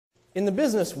In the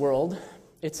business world,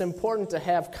 it's important to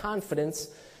have confidence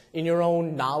in your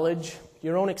own knowledge,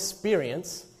 your own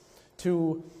experience,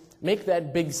 to make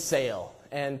that big sale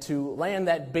and to land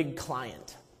that big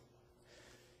client.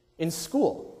 In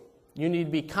school, you need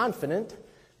to be confident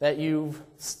that you've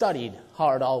studied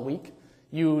hard all week,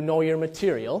 you know your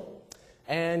material,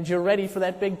 and you're ready for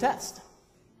that big test.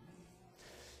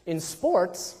 In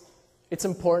sports, it's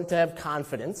important to have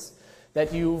confidence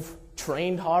that you've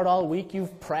trained hard all week,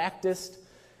 you've practiced,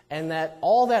 and that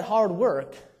all that hard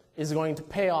work is going to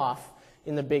pay off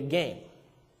in the big game.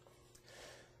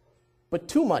 But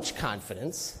too much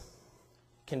confidence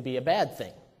can be a bad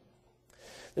thing.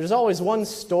 There's always one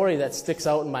story that sticks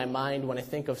out in my mind when I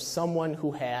think of someone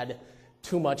who had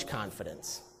too much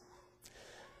confidence.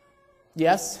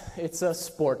 Yes, it's a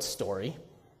sports story.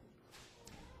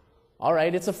 All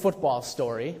right, it's a football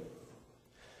story.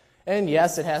 And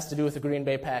yes, it has to do with the Green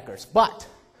Bay Packers. But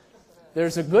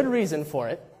there's a good reason for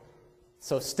it,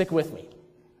 so stick with me.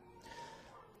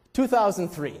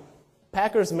 2003,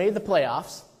 Packers made the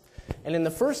playoffs, and in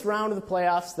the first round of the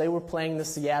playoffs, they were playing the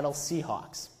Seattle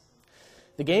Seahawks.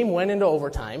 The game went into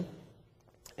overtime,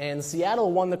 and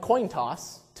Seattle won the coin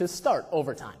toss to start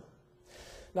overtime.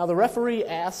 Now, the referee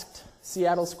asked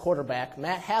Seattle's quarterback,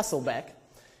 Matt Hasselbeck,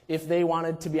 if they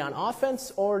wanted to be on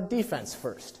offense or defense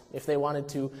first, if they wanted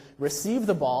to receive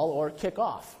the ball or kick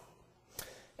off.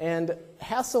 And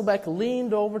Hasselbeck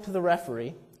leaned over to the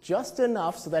referee just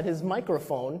enough so that his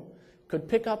microphone could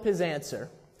pick up his answer.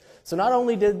 So not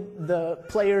only did the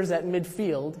players at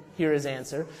midfield hear his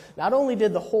answer, not only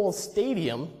did the whole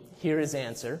stadium hear his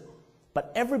answer,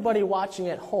 but everybody watching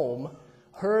at home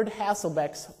heard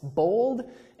Hasselbeck's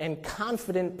bold and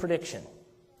confident prediction.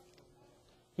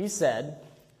 He said,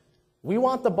 "We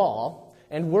want the ball,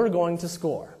 and we're going to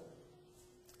score."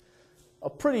 A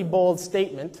pretty bold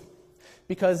statement,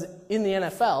 because in the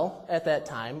NFL at that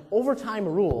time, overtime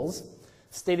rules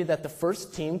stated that the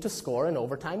first team to score in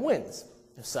overtime wins,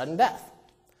 sudden death.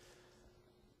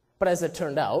 But as it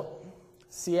turned out,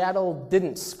 Seattle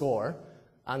didn't score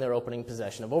on their opening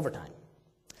possession of overtime.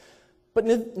 But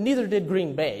neither did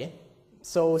Green Bay,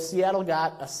 so Seattle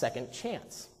got a second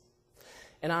chance.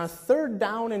 And on a 3rd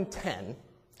down and 10,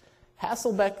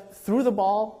 Hasselbeck threw the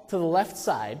ball to the left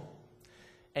side,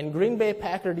 and Green Bay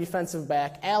Packer defensive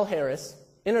back Al Harris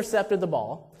intercepted the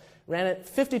ball, ran it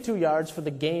 52 yards for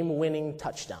the game-winning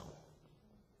touchdown.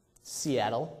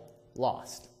 Seattle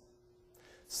lost.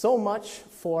 So much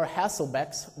for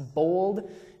Hasselbeck's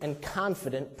bold and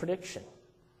confident prediction.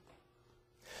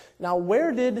 Now,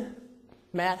 where did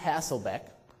Matt Hasselbeck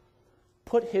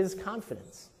put his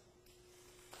confidence?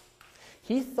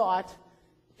 He thought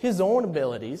his own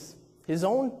abilities, his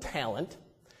own talent,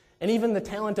 and even the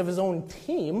talent of his own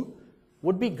team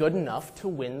would be good enough to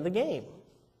win the game.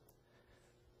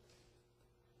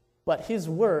 But his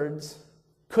words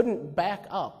couldn't back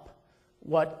up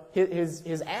what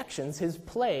his actions, his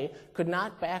play, could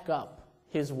not back up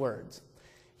his words.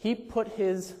 He put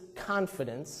his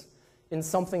confidence in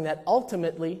something that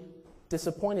ultimately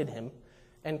disappointed him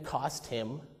and cost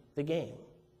him the game.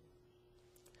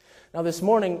 Now this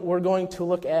morning, we're going to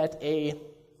look at a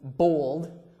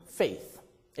bold faith,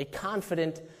 a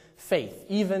confident faith,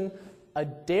 even a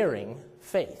daring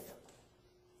faith.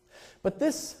 But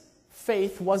this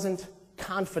faith wasn't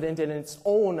confident in its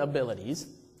own abilities.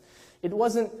 It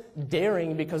wasn't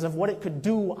daring because of what it could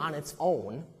do on its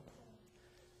own.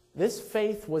 This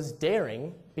faith was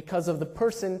daring because of the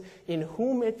person in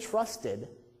whom it trusted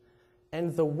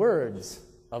and the words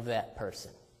of that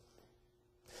person.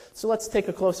 So let's take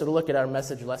a closer look at our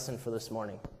message lesson for this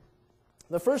morning.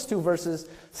 The first 2 verses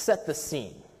set the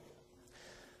scene.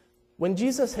 When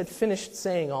Jesus had finished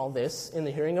saying all this in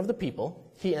the hearing of the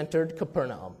people, he entered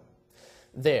Capernaum.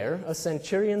 There, a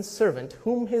centurion's servant,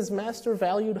 whom his master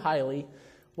valued highly,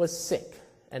 was sick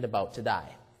and about to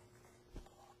die.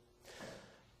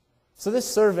 So this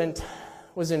servant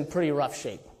was in pretty rough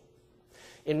shape.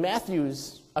 In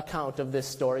Matthew's account of this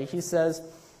story, he says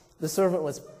the servant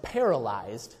was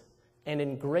paralyzed and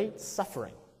in great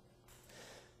suffering.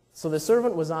 So the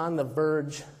servant was on the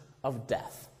verge of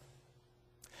death.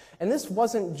 And this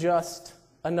wasn't just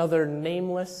another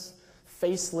nameless,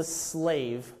 faceless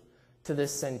slave to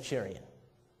this centurion.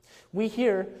 We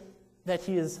hear that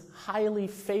he is highly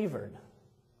favored.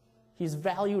 He's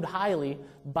valued highly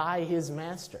by his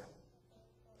master.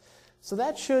 So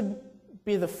that should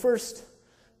be the first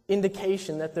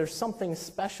indication that there's something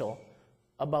special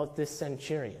about this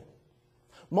centurion.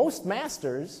 Most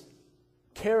masters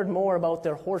cared more about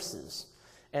their horses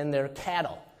and their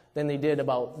cattle than they did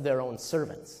about their own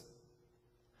servants.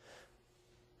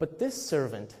 But this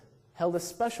servant held a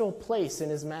special place in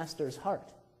his master's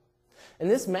heart. And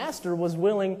this master was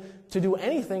willing to do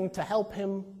anything to help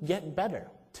him get better,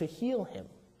 to heal him.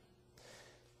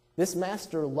 This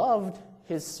master loved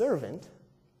his servant,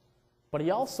 but he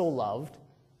also loved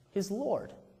his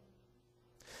Lord.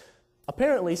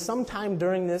 Apparently, sometime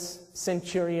during this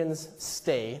centurion's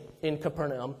stay in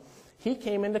Capernaum, he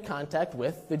came into contact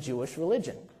with the Jewish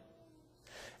religion.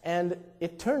 And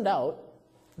it turned out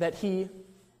that he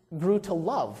grew to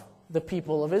love the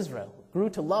people of Israel, grew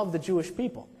to love the Jewish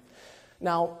people.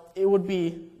 Now, it would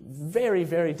be very,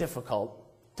 very difficult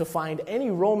to find any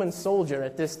Roman soldier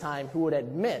at this time who would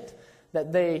admit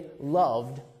that they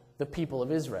loved the people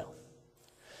of Israel.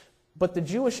 But the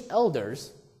Jewish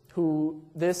elders who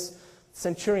this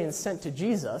centurion sent to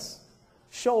Jesus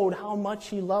showed how much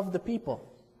he loved the people.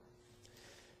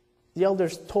 The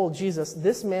elders told Jesus,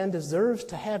 "This man deserves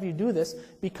to have you do this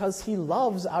because he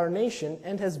loves our nation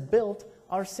and has built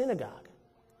our synagogue."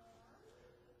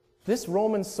 This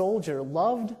Roman soldier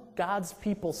loved God's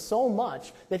people so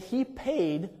much that he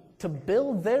paid to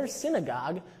build their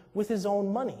synagogue with his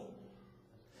own money.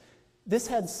 This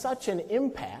had such an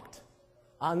impact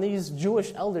on these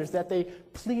Jewish elders that they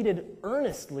pleaded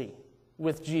earnestly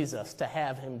with Jesus to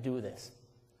have him do this.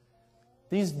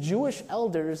 These Jewish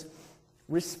elders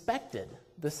respected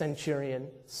the centurion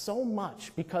so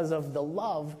much because of the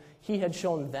love he had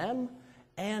shown them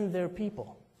and their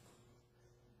people.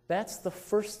 That's the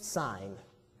first sign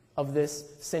of this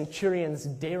centurion's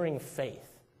daring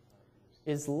faith,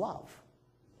 is love.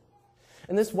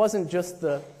 And this wasn't just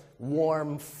the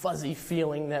warm, fuzzy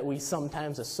feeling that we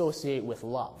sometimes associate with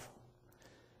love.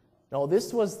 No,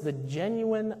 this was the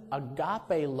genuine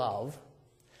agape love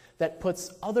that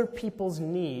puts other people's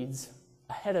needs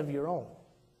ahead of your own.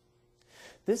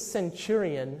 This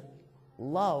centurion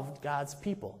loved God's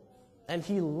people, and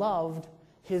he loved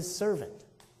his servant.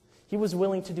 He was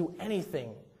willing to do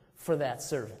anything for that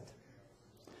servant.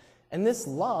 And this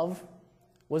love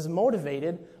was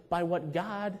motivated by what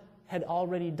God had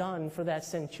already done for that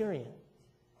centurion.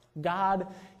 God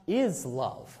is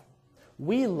love.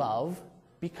 We love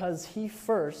because he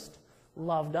first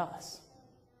loved us.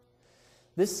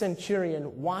 This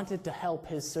centurion wanted to help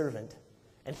his servant,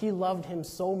 and he loved him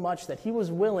so much that he was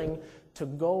willing to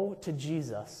go to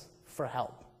Jesus for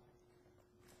help.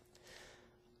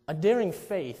 A daring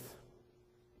faith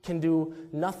can do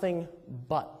nothing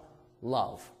but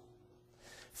love.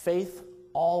 Faith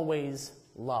always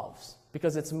loves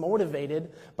because it's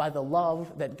motivated by the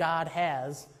love that God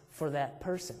has for that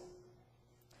person.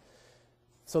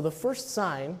 So the first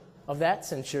sign of that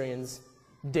centurion's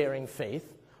daring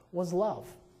faith was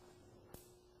love.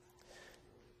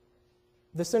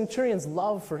 The centurion's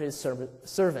love for his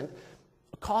servant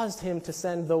caused him to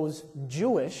send those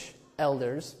Jewish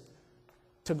elders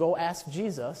to go ask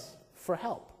Jesus for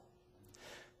help.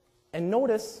 And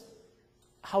notice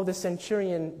how the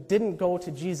centurion didn't go to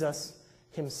Jesus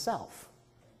himself.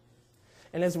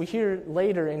 And as we hear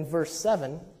later in verse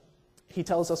 7, he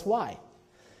tells us why.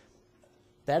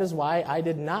 "That is why I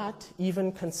did not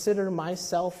even consider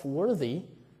myself worthy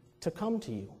to come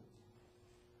to you."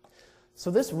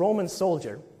 So this Roman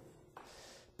soldier,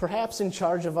 perhaps in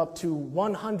charge of up to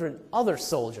 100 other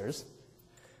soldiers,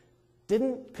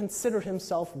 didn't consider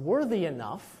himself worthy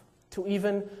enough to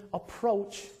even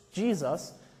approach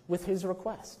Jesus with his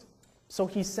request. So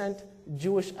he sent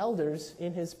Jewish elders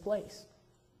in his place.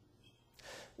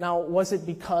 Now, was it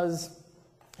because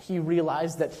he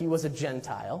realized that he was a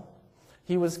Gentile?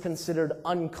 He was considered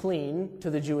unclean to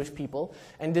the Jewish people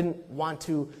and didn't want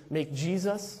to make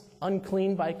Jesus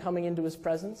unclean by coming into his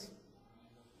presence?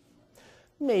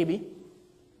 Maybe.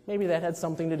 Maybe that had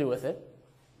something to do with it.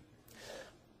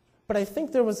 But I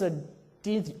think there was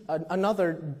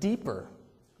another deeper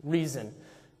reason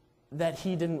that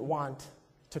he didn't want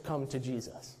to come to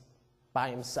Jesus by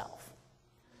himself.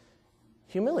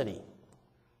 Humility.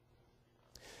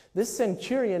 This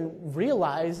centurion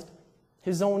realized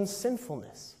his own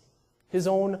sinfulness, his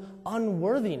own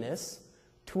unworthiness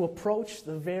to approach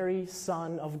the very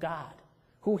Son of God,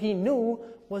 who he knew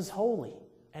was holy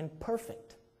and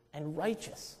perfect and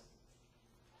righteous.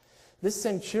 This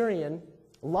centurion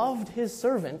loved his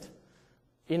servant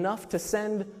enough to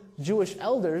send Jewish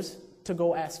elders to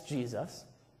go ask Jesus,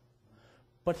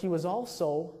 but he was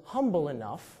also humble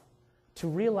enough to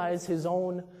realize his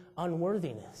own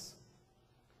unworthiness.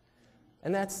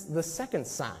 And that's the second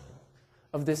sign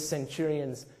of this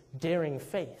centurion's daring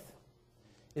faith,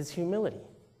 is humility.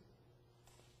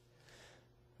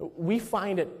 We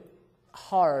find it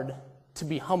hard to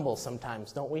be humble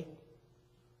sometimes, don't we?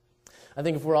 I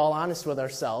think if we're all honest with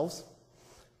ourselves,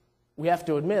 we have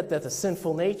to admit that the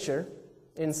sinful nature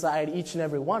inside each and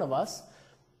every one of us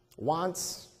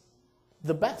wants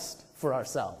the best for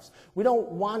ourselves. We don't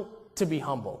want to be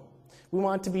humble. We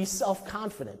want to be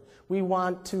self-confident. We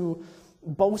want to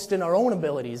boast in our own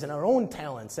abilities and our own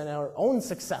talents and our own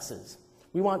successes.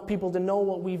 We want people to know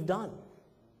what we've done.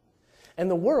 And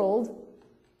the world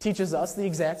teaches us the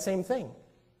exact same thing.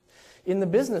 In the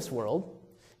business world,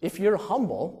 if you're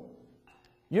humble,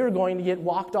 you're going to get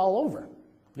walked all over.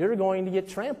 You're going to get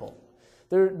trampled.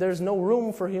 There's no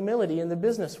room for humility in the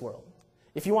business world.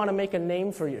 If you want to make a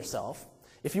name for yourself,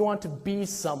 if you want to be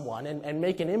someone and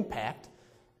make an impact,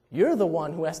 you're the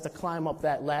one who has to climb up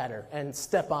that ladder and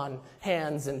step on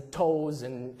hands and toes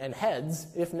and heads,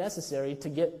 if necessary, to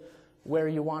get where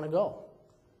you want to go.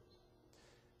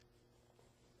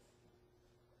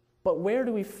 But where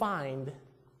do we find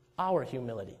our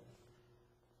humility?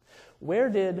 Where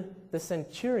did the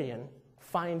centurion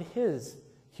find his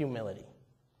humility?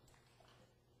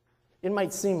 It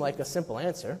might seem like a simple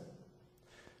answer,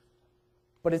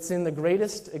 but it's in the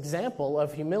greatest example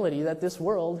of humility that this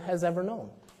world has ever known.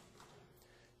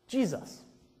 Jesus.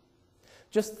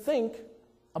 Just think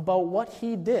about what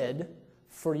he did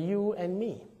for you and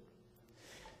me.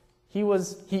 He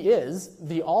is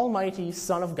the almighty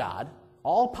Son of God,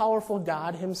 all-powerful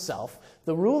God himself,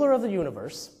 the ruler of the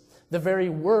universe, the very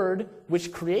Word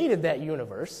which created that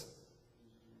universe,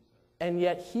 and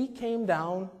yet he came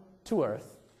down to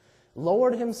earth,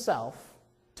 lowered himself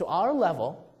to our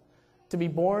level, to be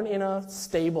born in a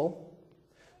stable,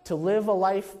 to live a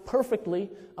life perfectly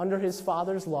under his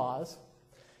Father's laws,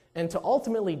 and to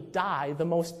ultimately die the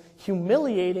most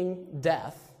humiliating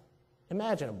death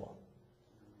imaginable.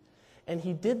 And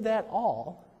he did that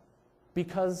all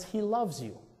because he loves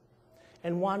you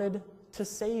and wanted to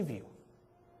save you.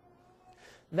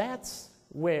 That's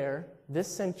where this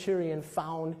centurion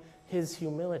found his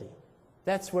humility.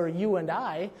 That's where you and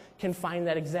I can find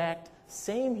that exact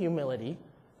same humility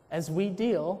as we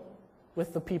deal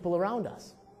with the people around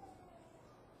us.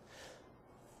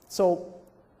 So,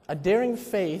 a daring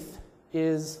faith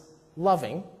is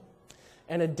loving,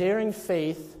 and a daring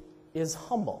faith is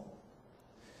humble.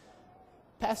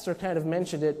 Pastor kind of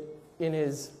mentioned it in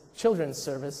his children's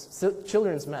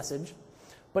message,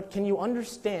 but can you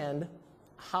understand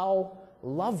how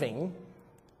loving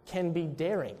can be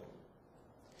daring?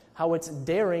 How it's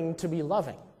daring to be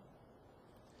loving?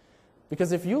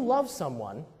 Because if you love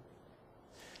someone,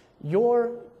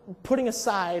 you're putting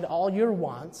aside all your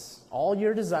wants, all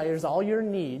your desires, all your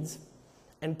needs,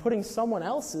 and putting someone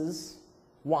else's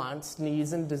wants,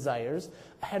 needs, and desires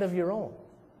ahead of your own.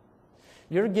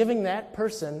 You're giving that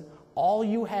person all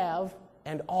you have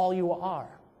and all you are.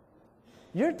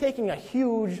 You're taking a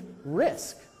huge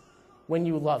risk when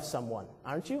you love someone,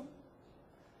 aren't you?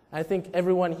 I think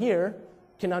everyone here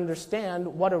can understand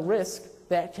what a risk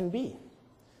that can be,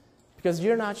 because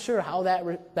you're not sure how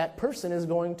that person is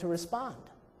going to respond.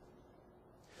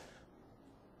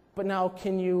 But now,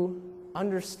 can you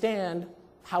understand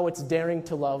how it's daring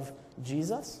to love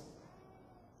Jesus?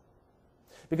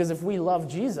 Because if we love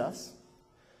Jesus,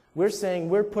 we're saying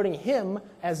we're putting him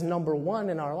as number one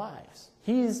in our lives.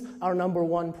 He's our number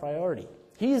one priority.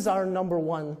 He's our number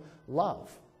one love.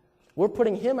 We're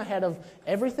putting him ahead of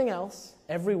everything else,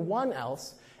 everyone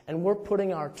else, and we're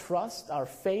putting our trust, our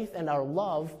faith, and our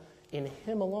love in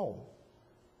him alone.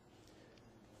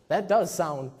 That does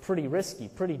sound pretty risky,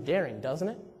 pretty daring, doesn't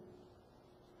it?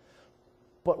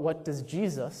 But what does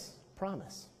Jesus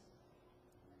promise?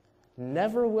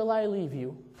 Never will I leave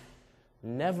you,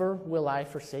 never will I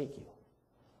forsake you.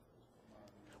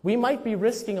 We might be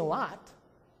risking a lot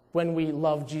when we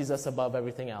love Jesus above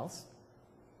everything else,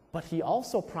 but he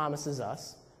also promises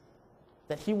us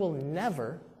that he will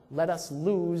never let us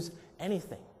lose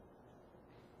anything.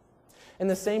 And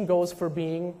the same goes for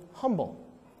being humble.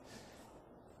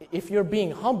 If you're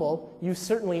being humble, you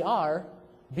certainly are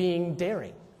being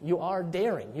daring. You are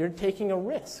daring. You're taking a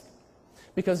risk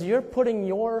because you're putting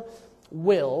your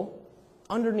will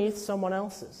underneath someone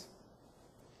else's.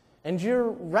 And you're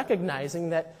recognizing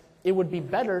that it would be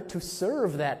better to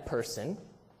serve that person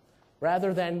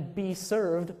rather than be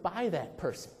served by that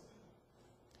person.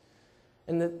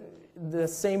 And the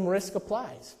same risk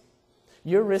applies.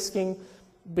 You're risking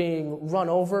being run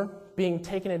over, being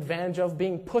taken advantage of,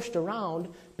 being pushed around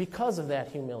because of that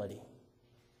humility.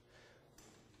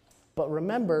 But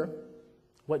remember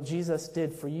what Jesus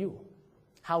did for you,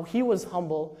 how he was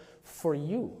humble for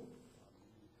you.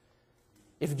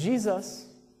 If Jesus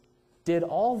did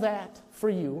all that for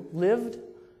you, lived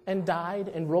and died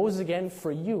and rose again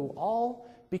for you, all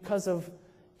because of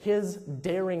his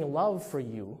daring love for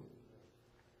you,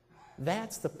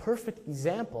 that's the perfect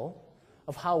example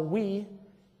of how we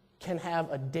can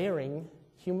have a daring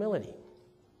humility.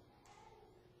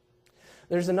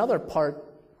 There's another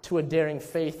part to a daring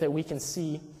faith that we can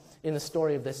see in the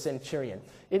story of this centurion.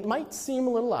 It might seem a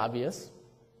little obvious,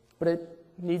 but it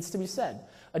needs to be said.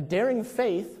 A daring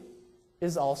faith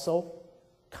is also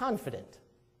confident.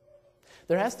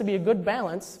 There has to be a good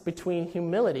balance between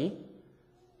humility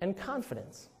and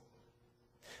confidence.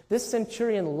 This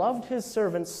centurion loved his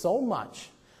servant so much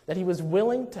that he was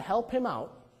willing to help him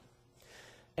out,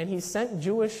 and he sent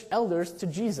Jewish elders to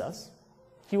Jesus.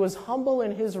 He was humble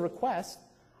in his request,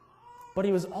 but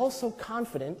he was also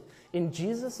confident in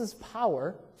Jesus'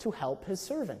 power to help his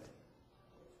servant.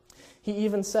 He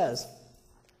even says,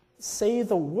 "Say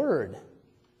the word,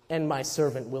 and my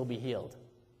servant will be healed."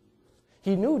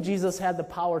 He knew Jesus had the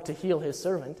power to heal his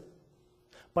servant,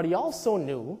 but he also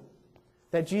knew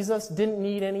that Jesus didn't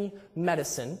need any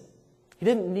medicine. He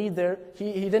didn't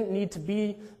need to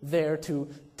be there to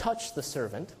touch the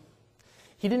servant.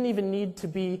 He didn't even need to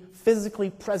be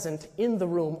physically present in the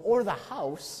room or the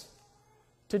house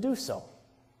to do so.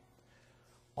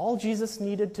 All Jesus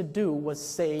needed to do was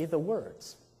say the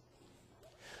words.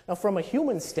 Now, from a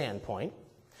human standpoint,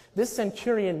 this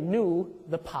centurion knew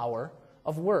the power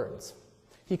of words.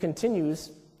 He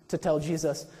continues to tell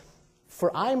Jesus,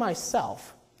 "For I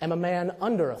myself am a man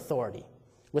under authority,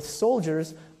 with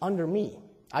soldiers under me.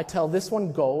 I tell this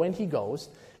one, 'Go,' and he goes,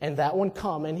 and that one,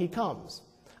 'Come,' and he comes.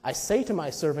 I say to my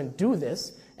servant, 'Do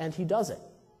this,' and he does it."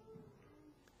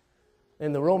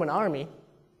 In the Roman army,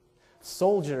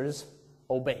 soldiers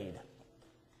obeyed.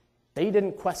 They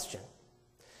didn't question.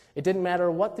 It didn't matter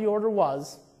what the order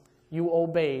was, you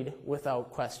obeyed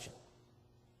without question.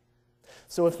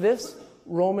 So if this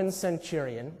Roman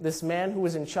centurion, this man who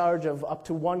was in charge of up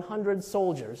to 100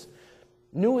 soldiers,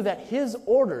 knew that his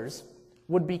orders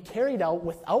would be carried out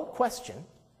without question,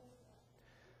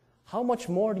 how much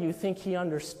more do you think he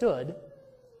understood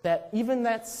that even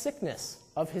that sickness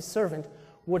of his servant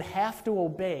would have to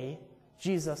obey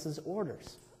Jesus'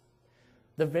 orders?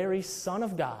 The very Son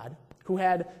of God, who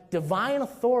had divine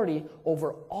authority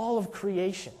over all of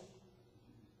creation.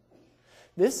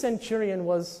 This centurion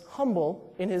was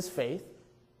humble in his faith,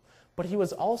 but he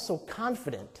was also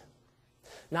confident,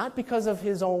 not because of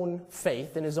his own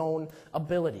faith and his own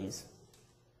abilities,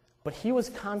 but he was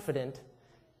confident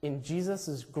in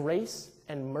Jesus' grace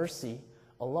and mercy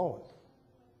alone.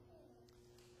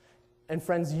 And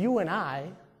friends, you and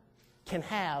I can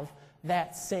have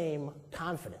that same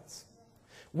confidence.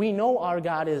 We know our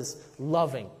God is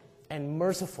loving and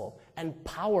merciful and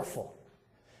powerful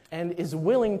and is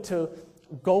willing to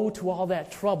go to all that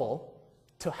trouble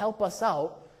to help us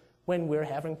out when we're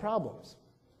having problems.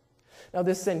 Now,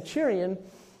 this centurion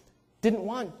didn't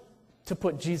want to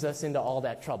put Jesus into all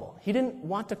that trouble. He didn't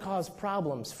want to cause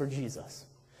problems for Jesus.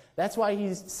 That's why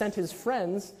he sent his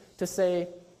friends to say,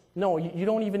 "No, you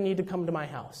don't even need to come to my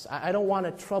house. I don't want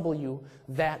to trouble you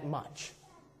that much."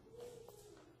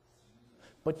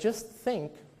 But just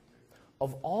think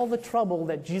of all the trouble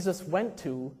that Jesus went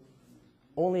to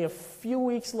only a few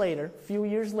years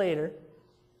later,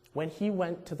 when he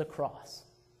went to the cross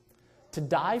to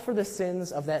die for the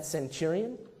sins of that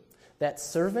centurion, that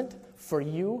servant, for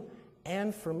you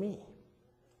and for me.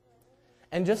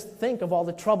 And just think of all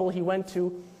the trouble he went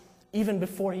to even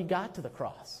before he got to the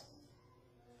cross.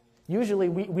 Usually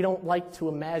we don't like to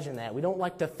imagine that. We don't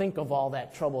like to think of all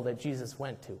that trouble that Jesus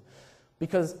went to.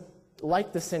 Because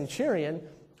like the centurion,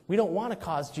 we don't want to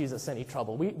cause Jesus any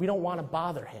trouble. We don't want to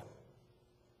bother him.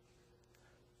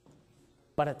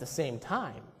 But at the same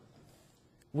time,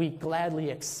 we gladly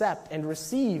accept and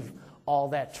receive all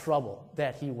that trouble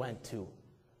that he went to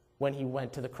when he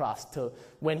went to the cross, to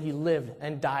when he lived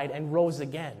and died and rose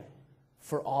again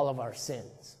for all of our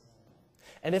sins.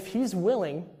 And if he's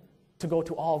willing to go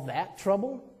to all that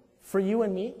trouble for you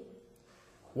and me,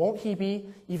 won't he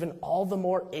be even all the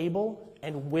more able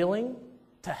and willing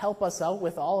to help us out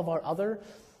with all of our other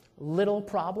little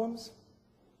problems?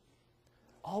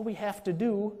 All we have to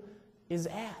do is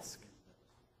ask.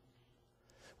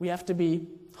 We have to be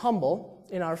humble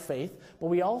in our faith, but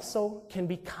we also can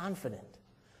be confident,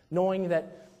 knowing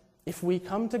that if we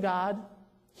come to God,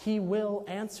 he will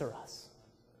answer us.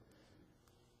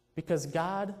 Because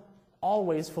God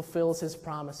always fulfills his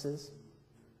promises,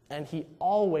 and he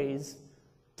always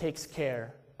takes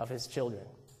care of his children.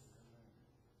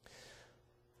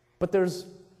 But there's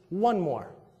one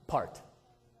more part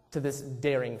to this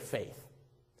daring faith.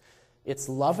 It's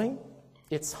loving,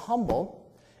 it's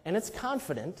humble, and it's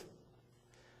confident.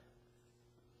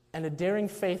 And a daring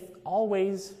faith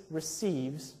always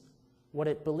receives what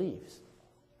it believes.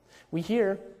 We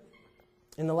hear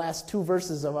in the last two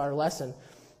verses of our lesson,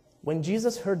 when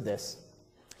Jesus heard this,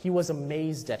 He was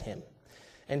amazed at him.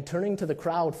 And turning to the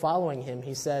crowd following him,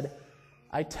 he said,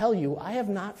 "I tell you, I have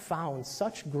not found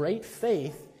such great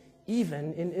faith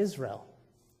even in Israel."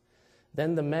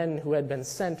 Then the men who had been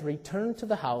sent returned to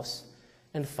the house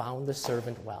and found the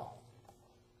servant well.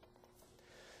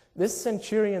 This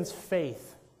centurion's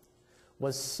faith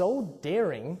was so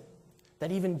daring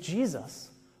that even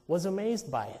Jesus was amazed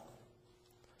by it.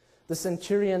 The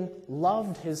centurion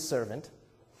loved his servant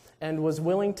and was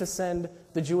willing to send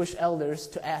the Jewish elders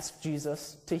to ask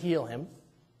Jesus to heal him.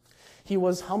 He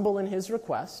was humble in his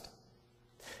request,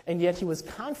 and yet he was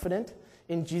confident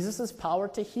in Jesus' power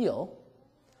to heal.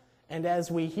 And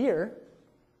as we hear,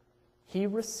 he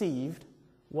received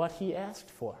what he asked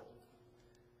for.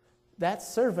 That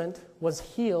servant was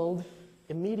healed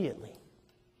immediately.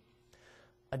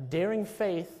 A daring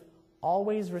faith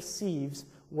always receives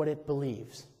what it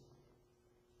believes.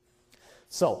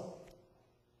 So,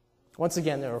 once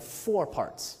again, there are 4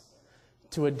 parts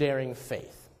to a daring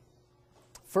faith.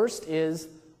 First is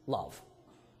love.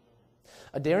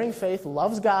 A daring faith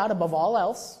loves God above all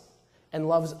else and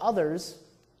loves others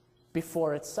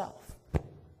before itself.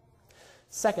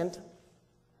 Second,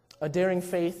 a daring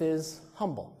faith is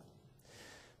humble.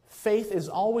 Faith is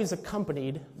always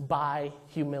accompanied by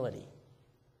humility.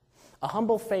 A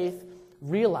humble faith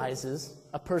realizes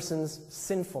a person's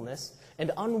sinfulness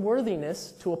and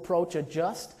unworthiness to approach a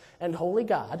just and holy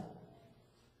God,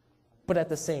 but at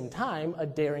the same time, a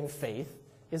daring faith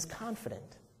is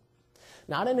confident.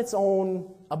 Not in its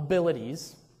own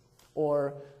abilities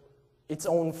or its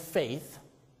own faith,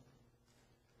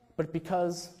 but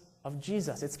because of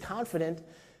Jesus. It's confident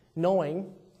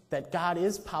knowing that God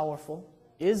is powerful,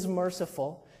 is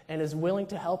merciful, and is willing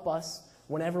to help us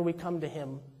whenever we come to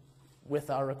him with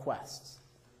our requests.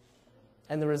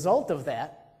 And the result of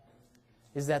that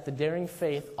is that the daring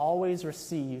faith always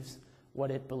receives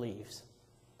what it believes.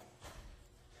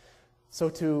 So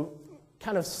to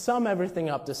kind of sum everything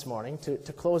up this morning, to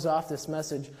close off this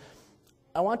message,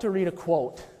 I want to read a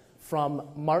quote from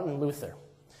Martin Luther,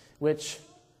 which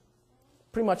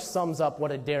pretty much sums up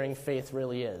what a daring faith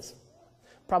really is.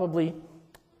 Probably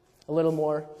a little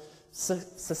more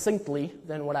succinctly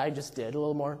than what I just did, a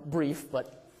little more brief,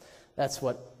 but that's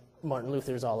what Martin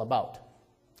Luther is all about.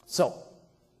 So,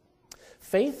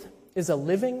 faith is a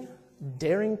living,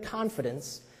 daring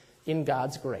confidence in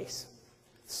God's grace,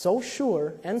 so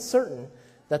sure and certain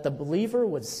that the believer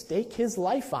would stake his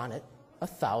life on it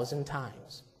 1,000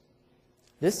 times.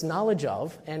 This knowledge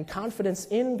of and confidence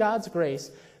in God's grace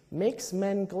makes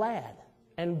men glad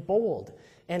and bold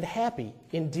and happy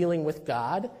in dealing with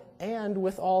God and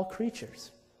with all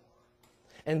creatures.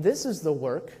 And this is the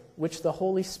work which the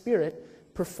Holy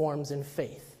Spirit performs in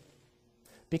faith.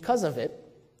 Because of it,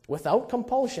 without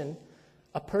compulsion,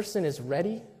 a person is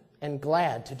ready and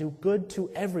glad to do good to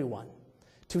everyone,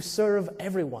 to serve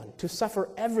everyone, to suffer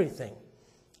everything,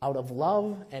 out of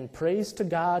love and praise to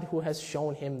God who has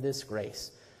shown him this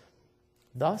grace.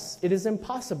 Thus, it is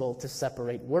impossible to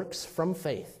separate works from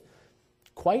faith,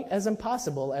 quite as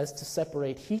impossible as to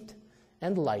separate heat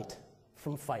and light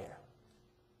from fire.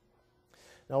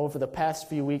 Now, over the past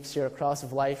few weeks here at Cross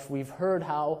of Life, we've heard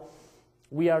how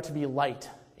we are to be light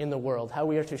in the world, how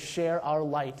we are to share our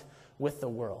light with the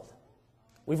world.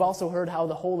 We've also heard how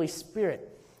the Holy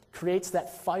Spirit creates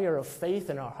that fire of faith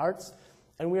in our hearts,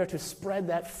 and we are to spread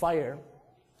that fire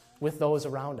with those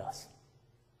around us.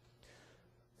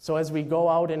 So as we go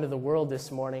out into the world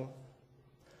this morning,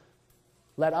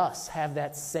 let us have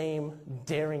that same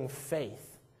daring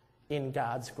faith in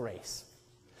God's grace.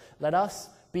 Let us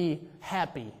be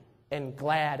happy and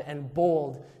glad and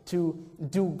bold to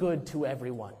do good to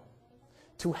everyone,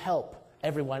 to help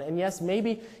everyone, and yes,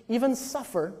 maybe even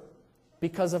suffer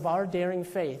because of our daring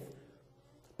faith,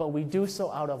 but we do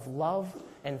so out of love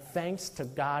and thanks to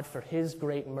God for his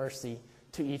great mercy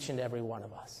to each and every one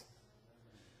of us.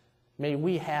 May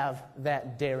we have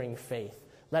that daring faith.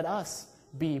 Let us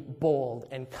be bold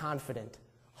and confident,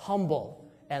 humble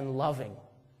and loving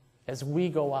as we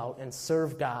go out and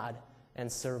serve God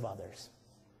and serve others.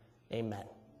 Amen.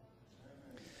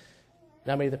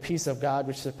 Now may the peace of God,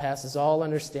 which surpasses all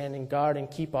understanding, guard and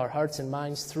keep our hearts and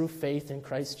minds through faith in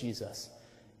Christ Jesus.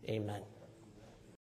 Amen.